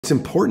it's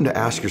important to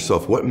ask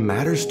yourself, what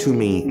matters to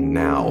me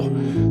now?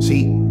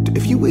 See,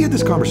 if we had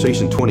this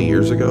conversation 20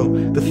 years ago,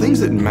 the things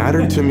that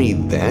mattered to me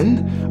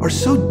then are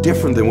so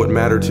different than what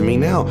mattered to me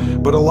now.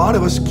 But a lot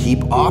of us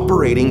keep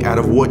operating out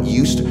of what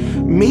used to.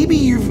 Maybe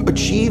you've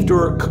achieved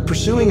or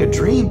pursuing a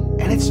dream,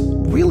 and it's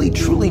really,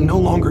 truly no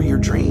longer your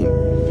dream.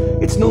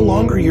 It's no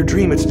longer your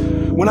dream. It's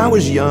when I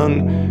was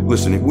young,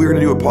 listen, if we were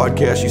gonna do a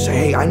podcast, you say,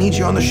 hey, I need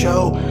you on the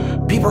show.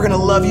 People are gonna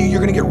love you. You're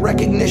gonna get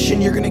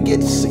recognition. You're gonna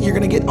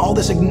get all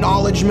this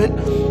acknowledgement.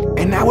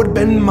 And that would have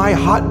been my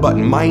hot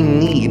button, my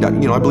need.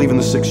 I believe in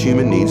the 6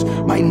 human needs.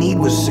 My need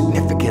was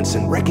significance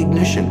and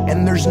recognition.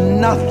 And there's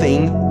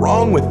nothing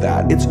wrong with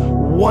that. It's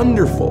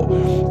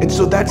wonderful. And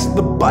so that's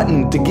the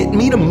button to get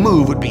me to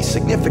move, would be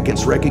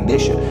significance,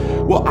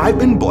 recognition. Well, I've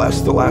been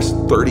blessed the last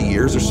 30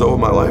 years or so of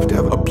my life to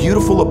have a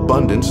beautiful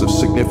abundance of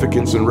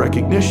significance and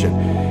recognition.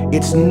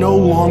 It's no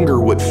longer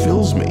what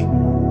fills me.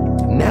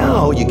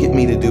 Now you get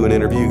me to do an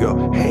interview,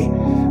 go, hey,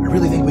 I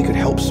really think we could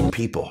help some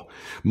people.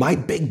 My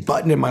big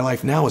button in my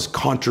life now is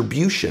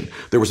contribution.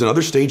 There was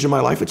another stage in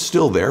my life, it's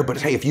still there, but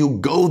hey, if you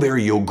go there,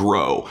 you'll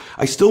grow.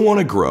 I still want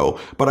to grow,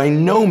 but I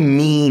know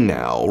me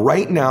now.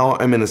 Right now,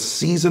 I'm in a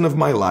season of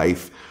my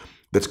life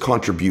that's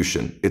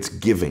contribution. It's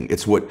giving.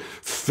 It's what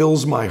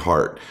fills my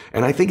heart.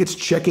 And I think it's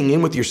checking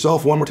in with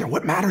yourself one more time.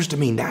 What matters to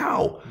me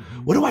now?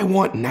 What do I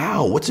want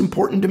now? What's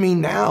important to me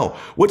now?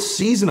 What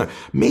season?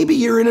 Maybe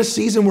you're in a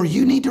season where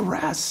you need to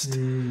rest.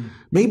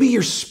 Maybe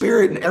your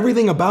spirit and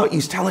everything about you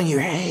is telling you,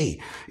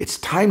 hey, it's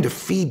time to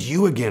feed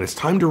you again. It's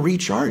time to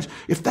recharge.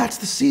 If that's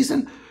the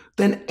season,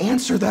 then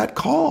answer that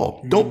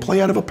call. Don't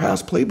play out of a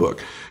past playbook.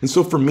 And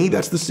so for me,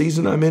 that's the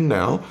season I'm in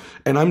now.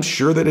 And I'm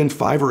sure that in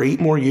 5 or 8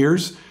 more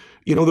years,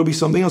 there'll be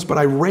something else. But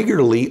I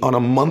regularly, on a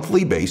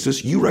monthly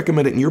basis, you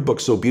recommend it in your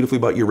book so beautifully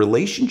about your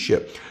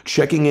relationship,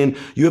 checking in.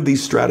 You have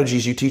these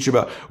strategies you teach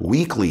about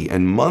weekly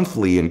and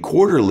monthly and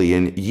quarterly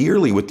and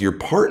yearly with your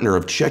partner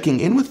of checking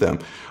in with them.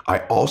 I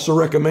also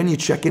recommend you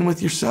check in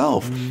with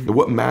yourself and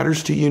what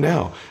matters to you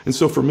now. And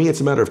so for me,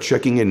 it's a matter of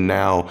checking in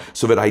now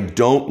so that I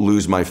don't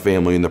lose my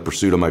family in the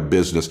pursuit of my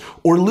business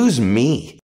or lose me.